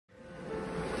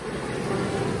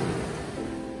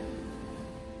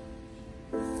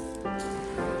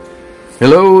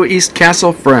Hello, East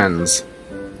Castle friends.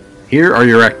 Here are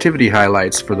your activity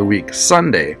highlights for the week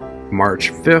Sunday,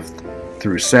 March 5th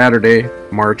through Saturday,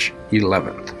 March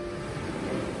 11th.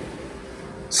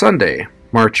 Sunday,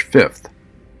 March 5th.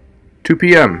 2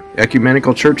 p.m.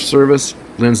 Ecumenical Church Service,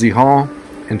 Lindsay Hall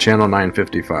and Channel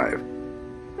 955.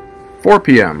 4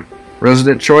 p.m.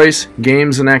 Resident Choice,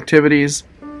 Games and Activities,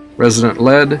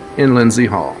 Resident-led in Lindsay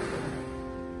Hall.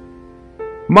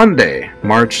 Monday,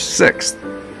 March 6th.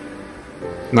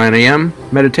 9 a.m.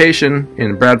 Meditation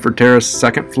in Bradford Terrace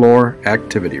 2nd floor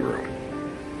Activity Room.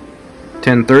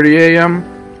 10:30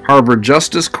 a.m. Harvard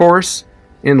Justice Course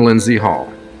in Lindsay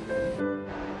Hall.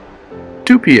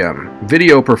 2 p.m.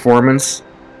 Video performance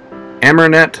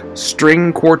Amernet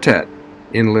String Quartet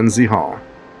in Lindsay Hall.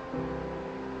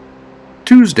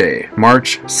 Tuesday,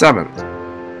 March 7th.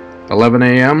 11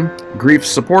 a.m. Grief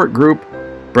Support Group,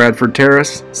 Bradford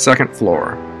Terrace 2nd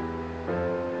floor.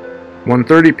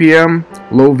 1:30 p.m.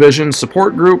 Low Vision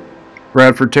Support Group,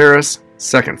 Bradford Terrace,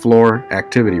 2nd floor,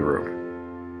 Activity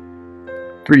Room.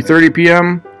 3:30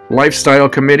 p.m. Lifestyle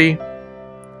Committee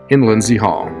in Lindsay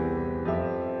Hall.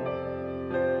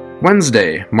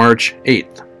 Wednesday, March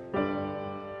 8th.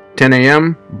 10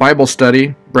 a.m. Bible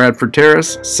Study, Bradford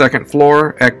Terrace, 2nd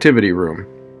floor, Activity Room.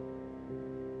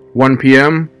 1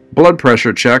 p.m. Blood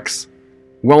Pressure Checks,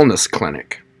 Wellness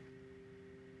Clinic.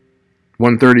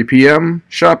 1:30 p.m.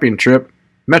 Shopping Trip,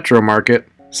 Metro Market,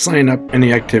 sign up in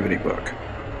the activity book.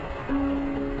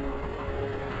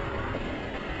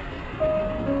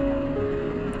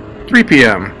 (3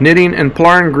 p.m. Knitting and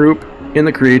Plarn Group in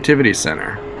the Creativity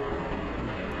Center.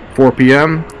 4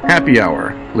 p.m. Happy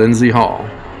Hour, Lindsay Hall.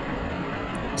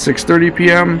 6:30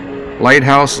 p.m.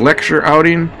 Lighthouse Lecture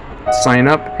Outing, sign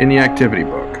up in the activity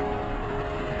book.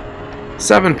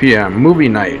 7 p.m. Movie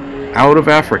Night, Out of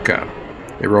Africa,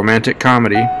 a romantic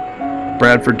comedy,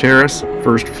 Bradford Terrace,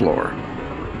 1st floor.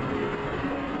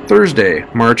 Thursday,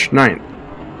 March 9th.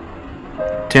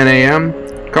 10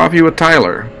 a.m. Coffee with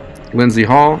Tyler, Lindsay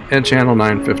Hall and Channel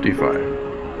 955.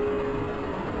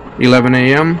 11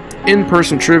 a.m.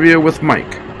 In-person trivia with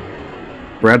Mike,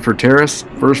 Bradford Terrace,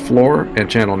 1st floor and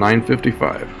Channel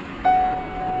 955.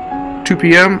 2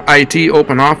 p.m. IT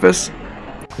Open Office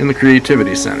in the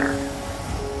Creativity Center.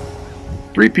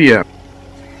 3 p.m.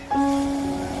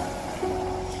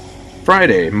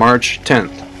 Friday, March 10th.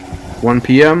 1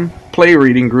 p.m. Play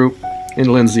Reading Group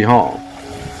in Lindsay Hall.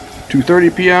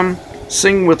 2:30 p.m.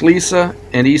 Sing with Lisa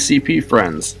and ECP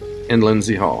Friends in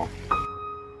Lindsay Hall.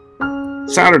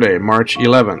 Saturday, March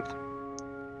 11th.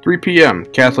 3 p.m.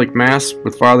 Catholic Mass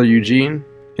with Father Eugene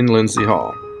in Lindsay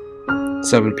Hall.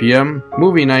 7 p.m.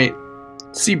 Movie Night,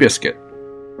 Seabiscuit,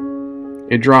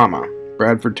 a drama,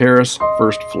 Bradford Terrace,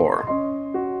 1st floor.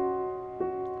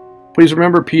 Please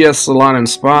remember PS Salon and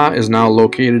Spa is now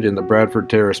located in the Bradford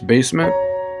Terrace basement.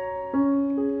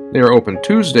 They are open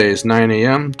Tuesdays 9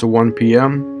 a.m. to 1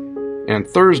 p.m. and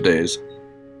Thursdays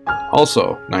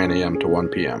also 9 a.m. to 1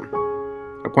 p.m.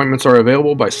 Appointments are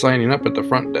available by signing up at the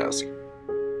front desk.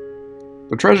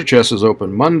 The Treasure Chest is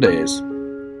open Mondays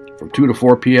from 2 to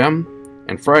 4 p.m.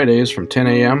 and Fridays from 10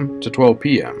 a.m. to 12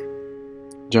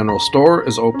 p.m. General Store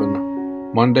is open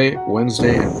Monday,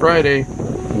 Wednesday, and Friday,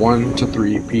 1 to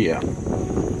 3 p.m.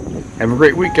 Have a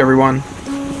great week, everyone.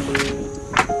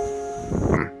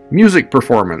 Music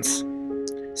performance.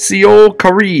 Seol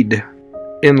Karid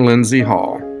in Lindsay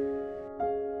Hall.